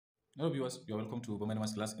Hello viewers, you are welcome to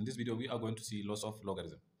Bowman's class. In this video, we are going to see laws of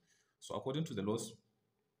logarithm. So according to the laws,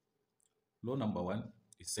 law number 1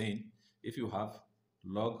 is saying if you have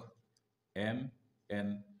log m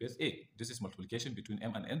n base a, this is multiplication between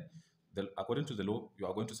m and n. According to the law, you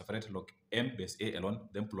are going to separate log m base a alone,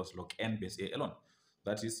 then plus log n base a alone.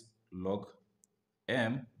 That is log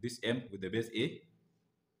m, this m with the base a,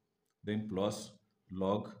 then plus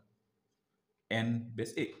log n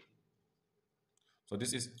base a. So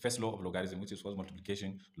this is first law of logarithm, which is called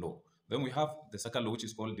multiplication law. Then we have the second law, which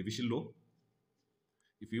is called division law.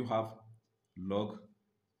 If you have log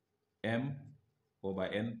m over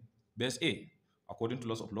n base a, according to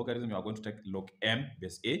laws of logarithm, you are going to take log m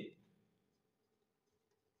base a.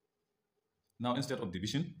 Now instead of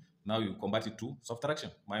division, now you convert it to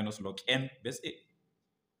subtraction, minus log n base a.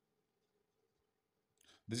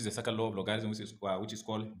 This is the second law of logarithm, which is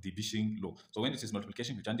called division law. So when it is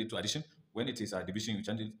multiplication, you change it to addition. When it is division, you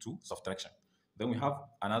change it to subtraction. Then we have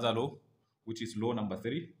another law, which is law number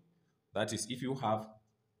 3. That is, if you have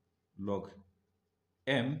log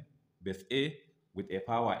m base a with a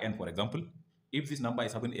power n, for example, if this number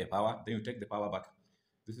is having a power, then you take the power back.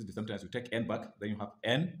 This is the same as you take n back, then you have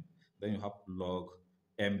n, then you have log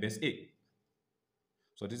m base a.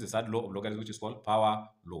 So this is the third law of logarithm, which is called power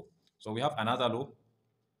law. So we have another law.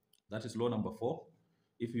 That is law number 4.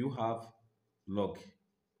 If you have log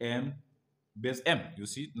m base m, you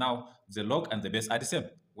see now the log and the base are the same.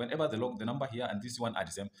 Whenever the number here and this one are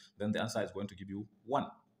the same, then the answer is going to give you 1.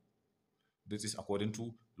 This is according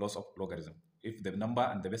to laws of logarithm. If the number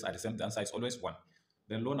and the base are the same, the answer is always 1.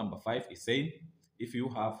 Then law number 5 is saying if you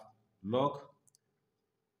have log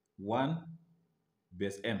 1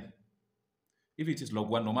 base m, if it is log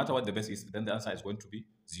 1, no matter what the base is, then the answer is going to be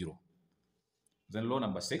 0. Then law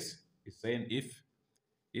number 6 is saying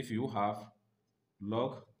if you have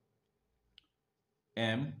log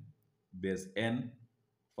m base n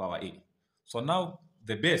power a. So now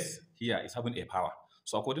the base here is having a power.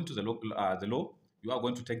 So according to the law, you are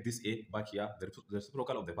going to take this a back here, the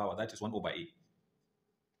reciprocal of the power, that is 1 over a.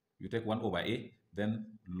 You take 1 over a,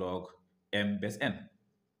 then log m base n.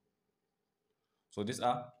 So these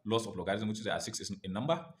are laws of logarithm, which are 6 in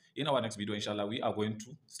number. In our next video, inshallah, we are going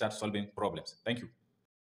to start solving problems. Thank you.